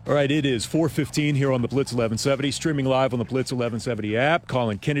All right, it is 4:15 here on the Blitz 1170, streaming live on the Blitz 1170 app.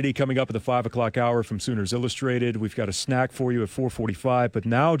 Colin Kennedy coming up at the 5 o'clock hour from Sooners Illustrated. We've got a snack for you at 4:45, but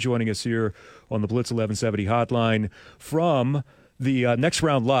now joining us here on the Blitz 1170 hotline from the Next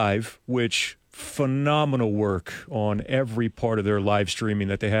Round Live, which phenomenal work on every part of their live streaming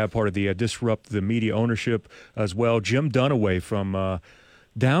that they have, part of the Disrupt the Media ownership as well. Jim Dunaway from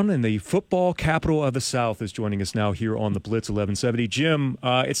down in the football capital of the South is joining us now here on the Blitz 1170. Jim,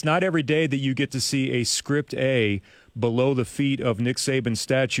 it's not every day that you get to see a script A below the feet of Nick Saban's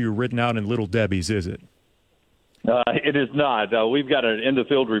statue written out in Little Debbie's, is it? It is not. We've got an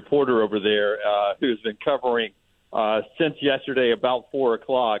in-the-field reporter over there who's been covering since yesterday about 4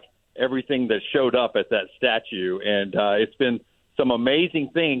 o'clock everything that showed up at that statue. And it's been some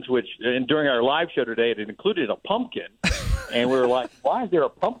amazing things, and during our live show today, it included a pumpkin. And we were like, why is there a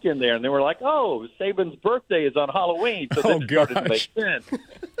pumpkin there? And they were like, oh, Saban's birthday is on Halloween. So then it started to make sense.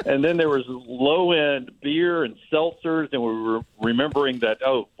 And then there was low-end beer and seltzers, and we were remembering that,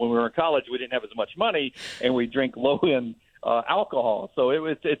 when we were in college, we didn't have as much money, and we drink low-end alcohol. So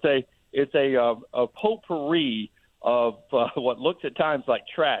it's a potpourri of what looks at times like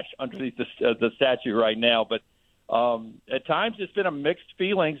trash underneath the statue right now. But at times it's been a mixed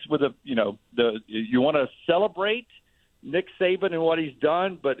feelings with you want to celebrate Nick Saban and what he's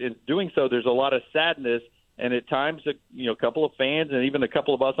done, but in doing so, there's a lot of sadness. And at times, a couple of fans and even a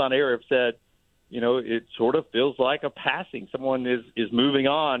couple of us on air have said, it sort of feels like a passing. Someone is moving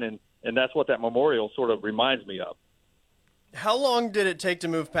on, and that's what that memorial sort of reminds me of. How long did it take to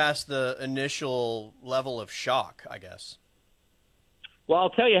move past the initial level of shock, I guess? Well,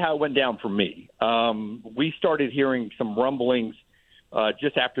 I'll tell you how it went down for me. We started hearing some rumblings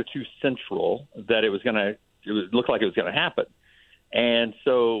just after 2 Central that it looked like it was going to happen. And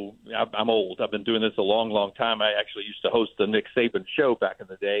so I'm old. I've been doing this a long, long time. I actually used to host the Nick Saban show back in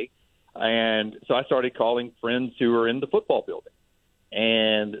the day. And so I started calling friends who were in the football building.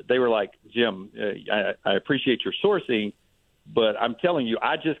 And they were like, Jim, I appreciate your sourcing, but I'm telling you,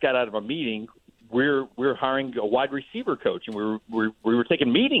 I just got out of a meeting. We're hiring a wide receiver coach, and we were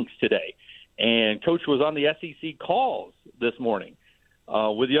taking meetings today. And Coach was on the SEC calls this morning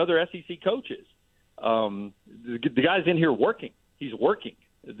with the other SEC coaches. The guy's in here working. He's working.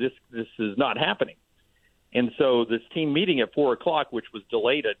 This is not happening. And so this team meeting at 4 o'clock, which was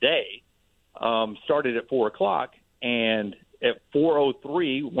delayed a day, started at 4 o'clock. And at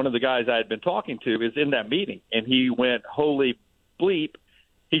 4:03, one of the guys I had been talking to is in that meeting. And he went, holy bleep,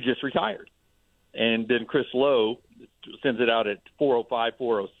 he just retired. And then Chris Lowe sends it out at 4:05,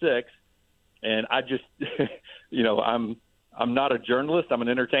 4:06. And I just, I'm not a journalist. I'm an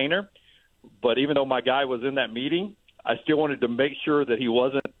entertainer. But even though my guy was in that meeting, I still wanted to make sure that he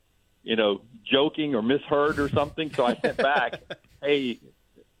wasn't, joking or misheard or something. So I sent back, hey,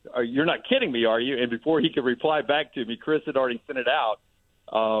 you're not kidding me, are you? And before he could reply back to me, Chris had already sent it out.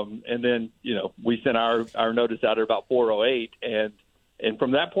 And then, we sent our notice out at about 4:08. And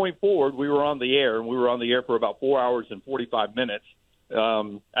from that point forward, we were on the air, and we were on the air for about 4 hours and 45 minutes.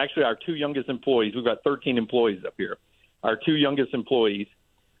 Actually, our 2 youngest employees, we've got 13 employees up here. Our 2 youngest employees,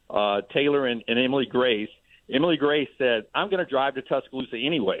 Taylor and Emily Grace. Emily Grace said, I'm going to drive to Tuscaloosa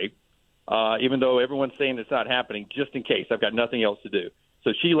anyway, even though everyone's saying it's not happening, just in case. I've got nothing else to do.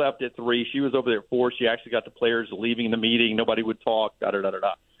 So she left at 3. She was over there at 4. She actually got the players leaving the meeting. Nobody would talk,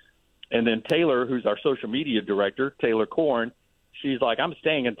 da-da-da-da-da. And then Taylor, who's our social media director, Taylor Korn, she's like, I'm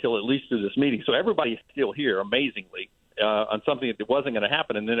staying until at least through this meeting. So everybody's still here, amazingly, on something that wasn't going to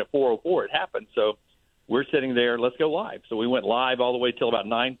happen. And then at 4:04, it happened. So we're sitting there, let's go live. So we went live all the way till about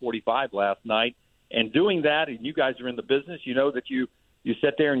 9:45 last night. And doing that, and you guys are in the business, you know that you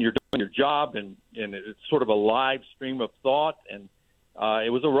sit there and you're doing your job, and it's sort of a live stream of thought. And it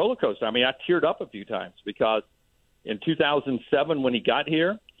was a roller coaster. I mean, I teared up a few times because in 2007 when he got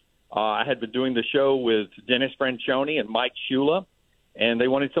here, I had been doing the show with Dennis Franchione and Mike Shula, and they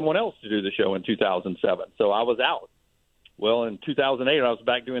wanted someone else to do the show in 2007. So I was out. Well, in 2008, I was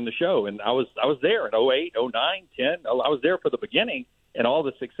back doing the show, and I was there in 08, 09, 10. I was there for the beginning and all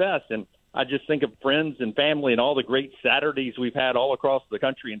the success. And I just think of friends and family and all the great Saturdays we've had all across the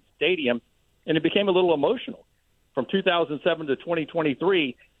country and stadiums, and it became a little emotional. From 2007 to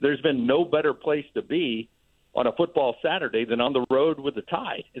 2023, there's been no better place to be on a football Saturday than on the road with the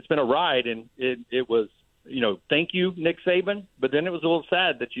Tide. It's been a ride, and it was, thank you, Nick Saban, but then it was a little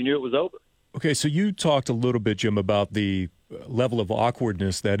sad that you knew it was over. Okay, so you talked a little bit, Jim, about the level of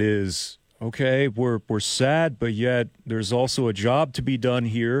awkwardness that is, okay, we're sad, but yet there's also a job to be done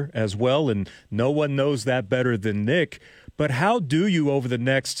here as well, and no one knows that better than Nick. But how do you, over the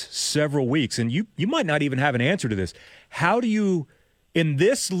next several weeks, and you might not even have an answer to this, how do you in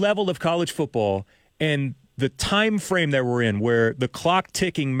this level of college football and the time frame that we're in, where the clock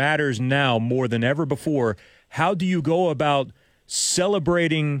ticking matters now more than ever before, how do you go about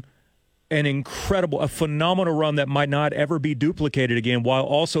celebrating a phenomenal run that might not ever be duplicated again, while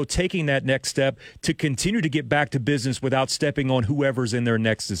also taking that next step to continue to get back to business without stepping on whoever's in their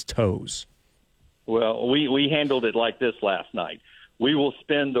next's toes? Well, we handled it like this last night. We will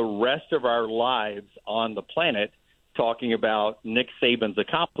spend the rest of our lives on the planet talking about Nick Saban's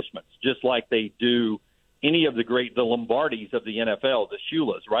accomplishments, just like they do any of the Lombardis of the NFL, the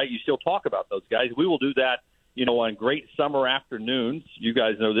Shulas, right? You still talk about those guys. We will do that, on great summer afternoons. You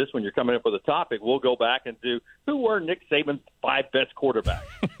guys know this when you're coming up with a topic. We'll go back and do who were Nick Saban's 5 best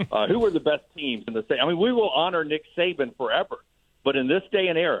quarterbacks? Who were the best teams in the state? I mean, we will honor Nick Saban forever. But in this day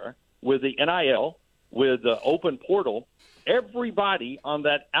and era, with the NIL, with the open portal, everybody on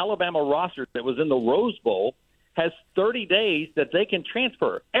that Alabama roster that was in the Rose Bowl has 30 days that they can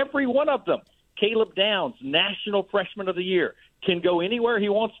transfer. Every one of them. Caleb Downs, National Freshman of the Year, can go anywhere he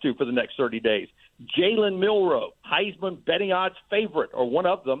wants to for the next 30 days. Jalen Milroe, Heisman betting odds favorite, or one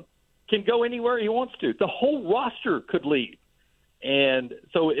of them, can go anywhere he wants to. The whole roster could leave. And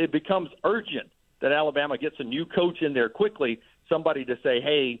so it becomes urgent that Alabama gets a new coach in there quickly, somebody to say,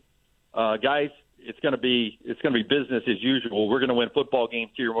 hey, guys, it's going to be business as usual. We're going to win football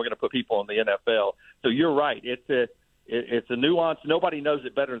games here, and we're going to put people in the NFL. So you're right. It's a nuance. Nobody knows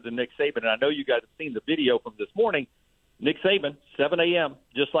it better than Nick Saban. And I know you guys have seen the video from this morning. Nick Saban, 7 a.m.,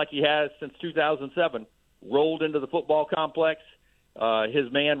 just like he has since 2007, rolled into the football complex.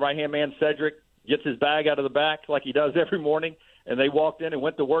 His right-hand man, Cedric, gets his bag out of the back like he does every morning, and they walked in and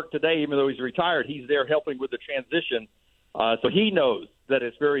went to work today. Even though he's retired, he's there helping with the transition. So he knows that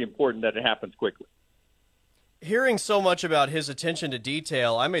it's very important that it happens quickly. Hearing so much about his attention to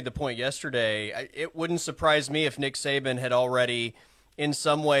detail, I made the point yesterday, it wouldn't surprise me if Nick Saban had already in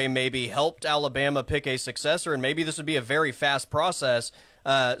some way maybe helped Alabama pick a successor, and maybe this would be a very fast process.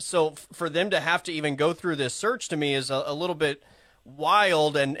 So for them to have to even go through this search to me is a little bit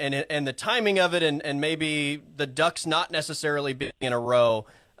wild, and the timing of it, and maybe the ducks not necessarily being in a row.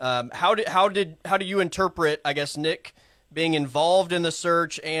 How do you interpret, I guess, Nick being involved in the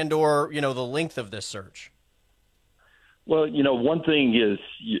search and/or the length of this search? Well, one thing is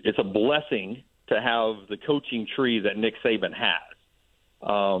it's a blessing to have the coaching tree that Nick Saban has.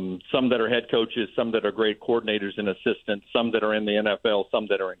 Some that are head coaches, some that are great coordinators and assistants, some that are in the NFL, some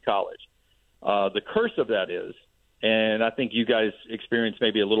that are in college. The curse of that is, and I think you guys experienced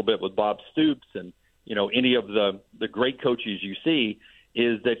maybe a little bit with Bob Stoops and, any of the great coaches you see,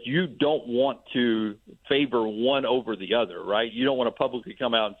 is that you don't want to favor one over the other, right? You don't want to publicly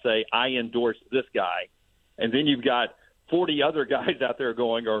come out and say, I endorse this guy. And then you've got 40 other guys out there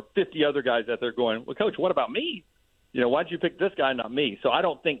going, or 50 other guys out there going, well, Coach, what about me? Why'd you pick this guy, not me? So I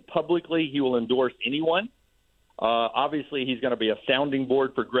don't think publicly he will endorse anyone. Obviously, he's going to be a sounding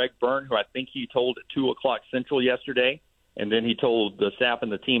board for Greg Byrne, who I think he told at 2 o'clock Central yesterday, and then he told the staff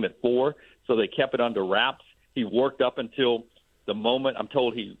and the team at 4, so they kept it under wraps. He worked up until the moment. I'm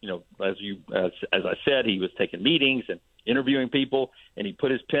told he, as I said, he was taking meetings and interviewing people, and he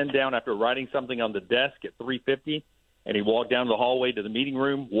put his pen down after writing something on the desk at 3:50, and he walked down the hallway to the meeting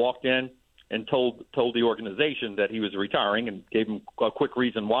room, walked in, and told the organization that he was retiring and gave him a quick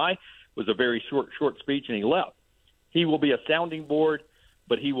reason why. It was a very short speech, and he left. He will be a sounding board,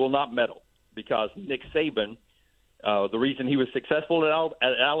 but he will not meddle, because Nick Saban, the reason he was successful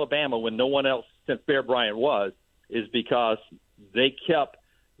at Alabama when no one else since Bear Bryant was, is because they kept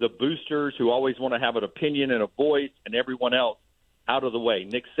the boosters who always want to have an opinion and a voice and everyone else out of the way.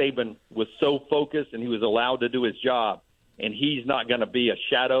 Nick Saban was so focused, and he was allowed to do his job, and he's not going to be a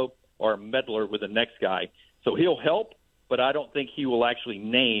shadow or a meddler with the next guy. So he'll help, but I don't think he will actually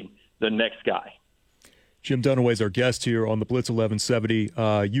name the next guy. Jim Dunaway is our guest here on the Blitz 1170.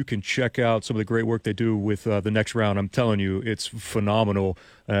 You can check out some of the great work they do with the next round. I'm telling you, it's phenomenal.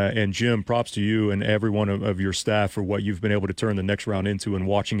 And Jim, props to you and every one of your staff for what you've been able to turn the next round into and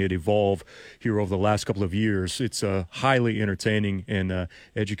watching it evolve here over the last couple of years. It's highly entertaining and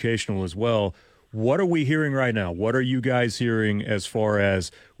educational as well. What are we hearing right now? What are you guys hearing as far as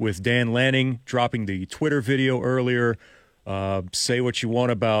with Dan Lanning dropping the Twitter video earlier? Say what you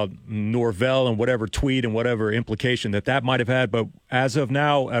want about Norvell and whatever tweet and whatever implication that might have had. But as of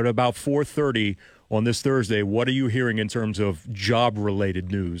now, at about 4:30 on this Thursday, what are you hearing in terms of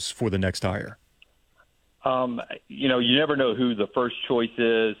job-related news for the next hire? You never know who the first choice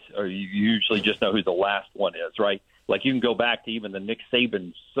is, or you usually just know who the last one is, right? Like you can go back to even the Nick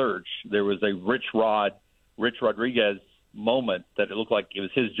Saban search. There was a Rich Rodriguez moment that it looked like it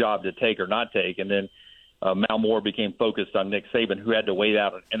was his job to take or not take. And then, Mal Moore became focused on Nick Saban, who had to wait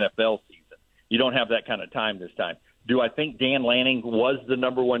out an NFL season. You don't have that kind of time this time. Do I think Dan Lanning was the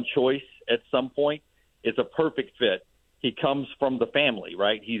number one choice at some point? It's a perfect fit. He comes from the family,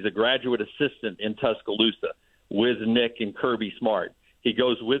 right? He's a graduate assistant in Tuscaloosa with Nick and Kirby Smart. He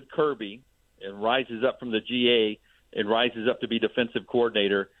goes with Kirby and rises up from the GA and rises up to be defensive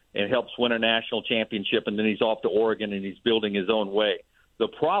coordinator and helps win a national championship, and then he's off to Oregon and he's building his own way. The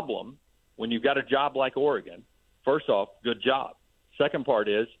problem, when you've got a job like Oregon, first off, good job. Second part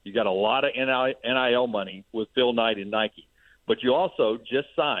is you got a lot of NIL money with Phil Knight and Nike, but you also just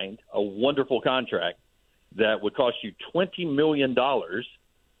signed a wonderful contract that would cost you $20 million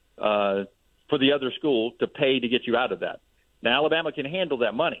for the other school to pay to get you out of that. Now, Alabama can handle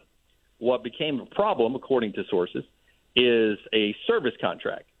that money. What became a problem, according to sources, is a service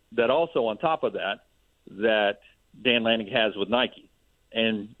contract that also, on top of that Dan Lanning has with Nike.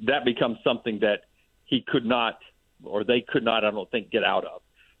 And that becomes something that he could not, or they could not, I don't think, get out of.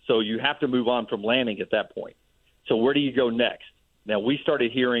 So you have to move on from Lanning at that point. So where do you go next? Now, we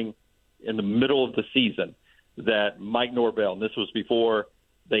started hearing in the middle of the season that Mike Norvell, and this was before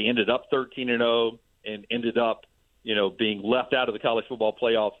they ended up 13-0 and ended up, being left out of the college football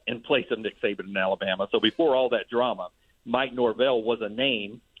playoffs in place of Nick Saban in Alabama. So before all that drama, Mike Norvell was a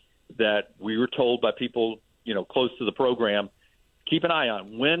name that we were told by people, close to the program, keep an eye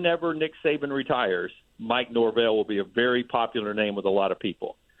on. Whenever Nick Saban retires, Mike Norvell will be a very popular name with a lot of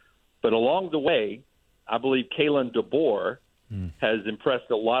people. But along the way, I believe Kalen DeBoer has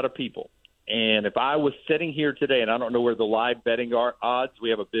impressed a lot of people. And if I was sitting here today, and I don't know where the live betting odds, we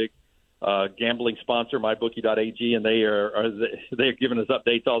have a big gambling sponsor, mybookie.ag, and they're giving us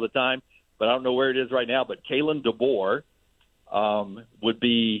updates all the time. But I don't know where it is right now. But Kalen DeBoer would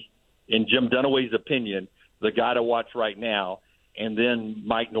be, in Jim Dunaway's opinion, the guy to watch right now. And then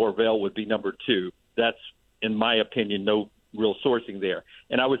Mike Norvell would be number two. That's, in my opinion, no real sourcing there.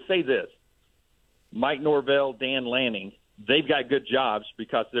 And I would say this, Mike Norvell, Dan Lanning, they've got good jobs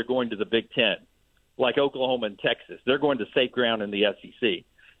because they're going to the Big Ten, like Oklahoma and Texas. They're going to safe ground in the SEC.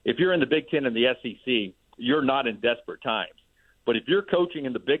 If you're in the Big Ten and the SEC, you're not in desperate times. But if you're coaching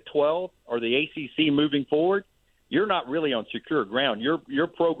in the Big 12 or the ACC moving forward, you're not really on secure ground. Your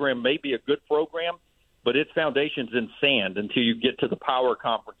program may be a good program, but its foundation's in sand until you get to the power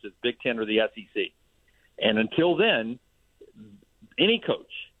conferences, Big Ten or the SEC. And until then, any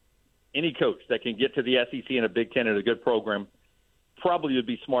coach that can get to the SEC and a Big Ten and a good program probably would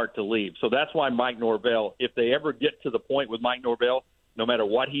be smart to leave. So that's why Mike Norvell, if they ever get to the point with Mike Norvell, no matter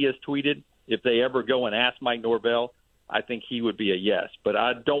what he has tweeted, if they ever go and ask Mike Norvell, I think he would be a yes. But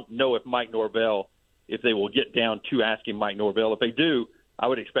I don't know if Mike Norvell, if they will get down to asking Mike Norvell. If they do, I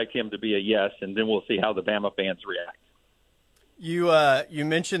would expect him to be a yes, and then we'll see how the Bama fans react. You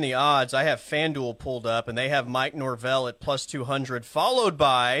mentioned the odds. I have FanDuel pulled up, and they have Mike Norvell at plus 200, followed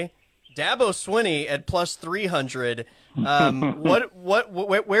by Dabo Swinney at plus 300.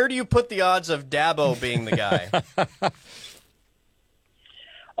 Where do you put the odds of Dabo being the guy?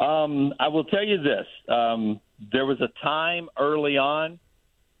 I will tell you this. There was a time early on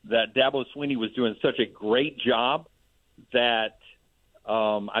that Dabo Swinney was doing such a great job that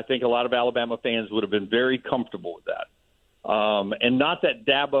I think a lot of Alabama fans would have been very comfortable with that. And not that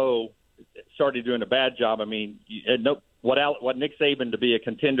Dabo started doing a bad job. I mean, what Nick Saban to be a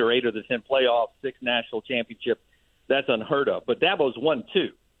contender, 8 of the 10 playoffs, 6 national championships, that's unheard of. But Dabo's won 2.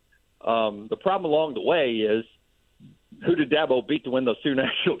 The problem along the way is, who did Dabo beat to win those 2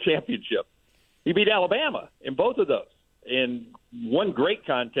 national championships? He beat Alabama in both of those, in one great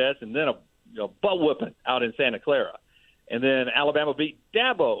contest and then a butt whooping out in Santa Clara. And then Alabama beat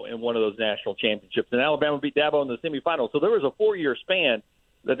Dabo in one of those national championships, and Alabama beat Dabo in the semifinals. So there was a 4-year span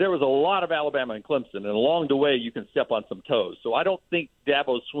that there was a lot of Alabama and Clemson, and along the way you can step on some toes. So I don't think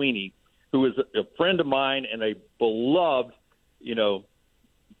Dabo Swinney, who is a friend of mine and a beloved, a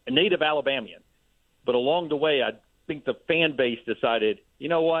native Alabamian, but along the way I think the fan base decided, you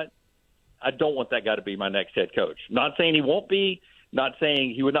know what, I don't want that guy to be my next head coach. Not saying he won't be, not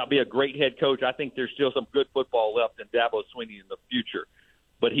saying he would not be a great head coach. I think there's still some good football left in Dabo Swinney in the future.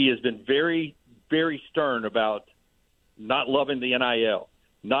 But he has been very, very stern about not loving the NIL,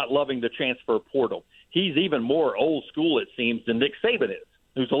 not loving the transfer portal. He's even more old school, it seems, than Nick Saban is,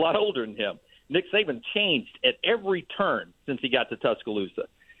 who's a lot older than him. Nick Saban changed at every turn since he got to Tuscaloosa,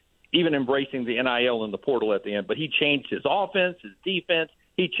 even embracing the NIL and the portal at the end. But he changed his offense, his defense.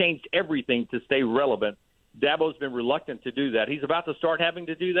 He changed everything to stay relevant. Dabo's been reluctant to do that. He's about to start having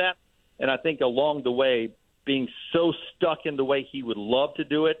to do that. And I think along the way, being so stuck in the way he would love to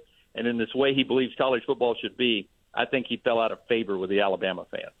do it and in this way he believes college football should be, I think he fell out of favor with the Alabama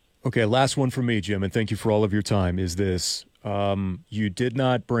fans. Okay, last one for me, Jim, and thank you for all of your time, is this. You did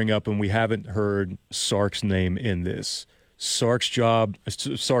not bring up, and we haven't heard Sark's name in this. Sark's job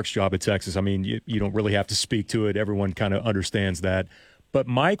at Texas, I mean, you don't really have to speak to it. Everyone kind of understands that. But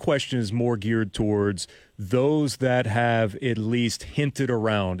my question is more geared towards those that have at least hinted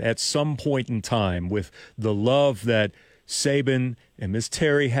around at some point in time with the love that Saban and Miss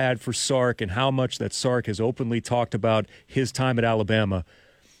Terry had for Sark and how much that Sark has openly talked about his time at Alabama.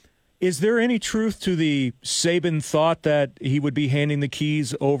 Is there any truth to the Saban thought that he would be handing the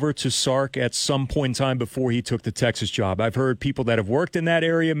keys over to Sark at some point in time before he took the Texas job? I've heard people that have worked in that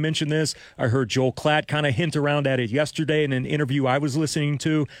area mention this. I heard Joel Klatt kind of hint around at it yesterday in an interview I was listening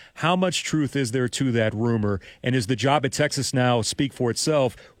to. How much truth is there to that rumor? And is the job at Texas now speak for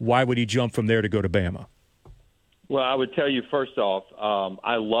itself? Why would he jump from there to go to Bama? Well, I would tell you, first off,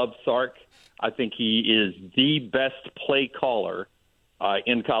 I love Sark. I think he is the best play caller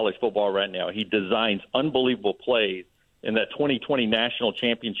in college football right now. He designs unbelievable plays in that 2020 national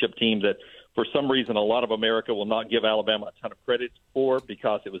championship team that for some reason a lot of America will not give Alabama a ton of credit for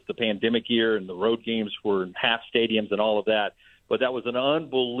because it was the pandemic year and the road games were in half stadiums and all of that. But that was an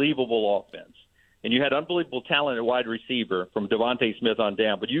unbelievable offense. And you had unbelievable talent at wide receiver from Devontae Smith on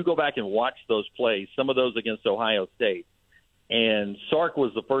down. But you go back and watch those plays, some of those against Ohio State. And Sark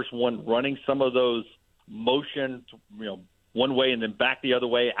was the first one running some of those motion, one way and then back the other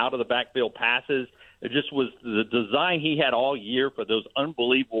way, out of the backfield passes. It just was the design he had all year for those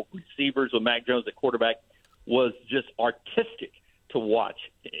unbelievable receivers with Mac Jones at quarterback was just artistic to watch.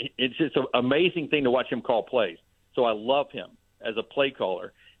 It's just an amazing thing to watch him call plays. So I love him as a play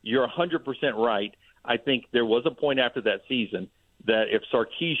caller. You're 100% right. I think there was a point after that season that if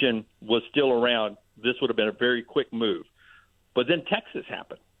Sarkisian was still around, this would have been a very quick move. But then Texas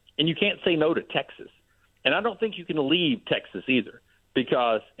happened, and you can't say no to Texas. And I don't think you can leave Texas either,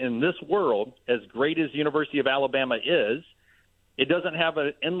 because in this world, as great as the University of Alabama is, it doesn't have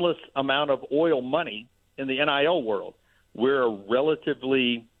an endless amount of oil money in the NIL world. We're a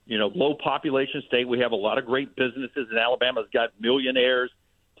relatively, low population state. We have a lot of great businesses, and Alabama's got millionaires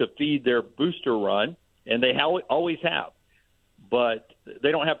to feed their booster run, and they always have. But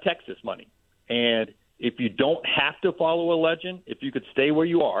they don't have Texas money. And if you don't have to follow a legend, if you could stay where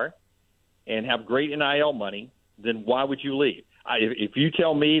you are and have great NIL money, then why would you leave? If you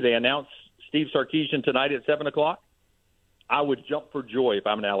tell me they announce Steve Sarkisian tonight at 7 o'clock, I would jump for joy if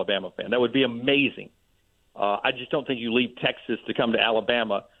I'm an Alabama fan. That would be amazing. I just don't think you leave Texas to come to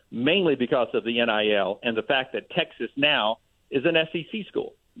Alabama, mainly because of the NIL and the fact that Texas now is an SEC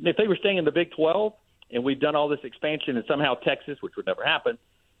school. If they were staying in the Big 12 and we've done all this expansion and somehow Texas, which would never happen,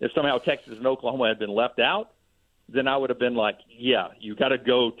 if somehow Texas and Oklahoma had been left out, then I would have been like, yeah, you got to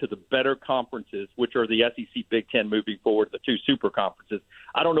go to the better conferences, which are the SEC, Big 10 moving forward, the two super conferences.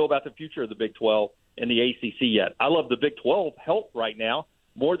 I don't know about the future of the Big 12 and the ACC yet. I love the Big 12 health right now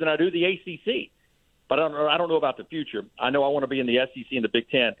more than I do the ACC. But I don't know about the future. I know I want to be in the SEC and the Big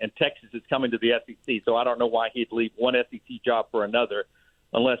 10, and Texas is coming to the SEC, so I don't know why he'd leave one SEC job for another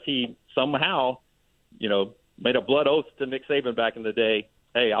unless he somehow, made a blood oath to Nick Saban back in the day,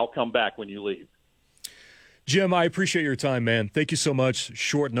 hey, I'll come back when you leave. Jim, I appreciate your time, man. Thank you so much.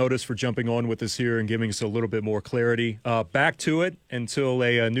 Short notice for jumping on with us here and giving us a little bit more clarity. Back to it until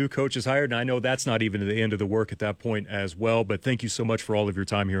a new coach is hired, and I know that's not even the end of the work at that point as well, but thank you so much for all of your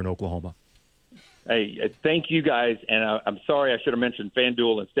time here in Oklahoma. Hey, thank you guys, and I'm sorry I should have mentioned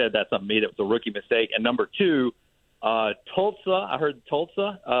FanDuel instead. That's on me. That was a rookie mistake. And number two, Tulsa. I heard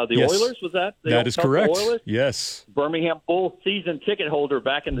Tulsa. Yes. Oilers, was that? That is correct. Oilers? Yes. Birmingham Bull season ticket holder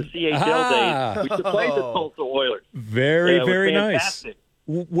back in the CHL days. We should play the Tulsa Oilers. Very nice.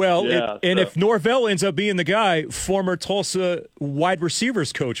 Well, yeah, if Norvell ends up being the guy, former Tulsa wide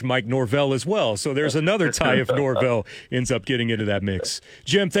receivers coach Mike Norvell as well. So there's another tie if Norvell ends up getting into that mix.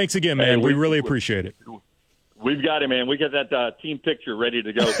 Jim, thanks again, man. We really appreciate it. We've got him, man. We got that team picture ready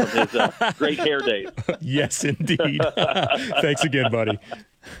to go from his great hair days. Yes, indeed. Thanks again, buddy.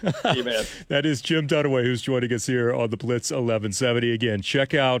 Hey, man. That is Jim Dunaway, who's joining us here on the Blitz 1170. Again,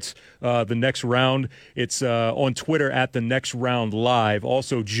 check out The Next Round. It's on Twitter at The Next Round Live.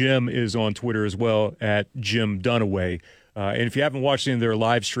 Also, Jim is on Twitter as well at Jim Dunaway. And if you haven't watched any of their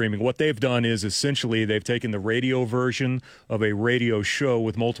live streaming, what they've done is essentially they've taken the radio version of a radio show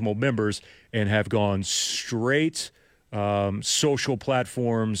with multiple members and have gone straight social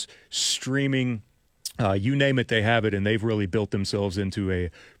platforms, streaming, you name it, they have it, and they've really built themselves into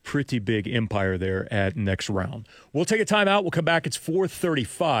a pretty big empire there at Next Round. We'll take a time out. We'll come back. It's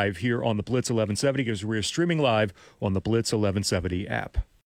 4:35 here on the Blitz 1170 because we're streaming live on the Blitz 1170 app.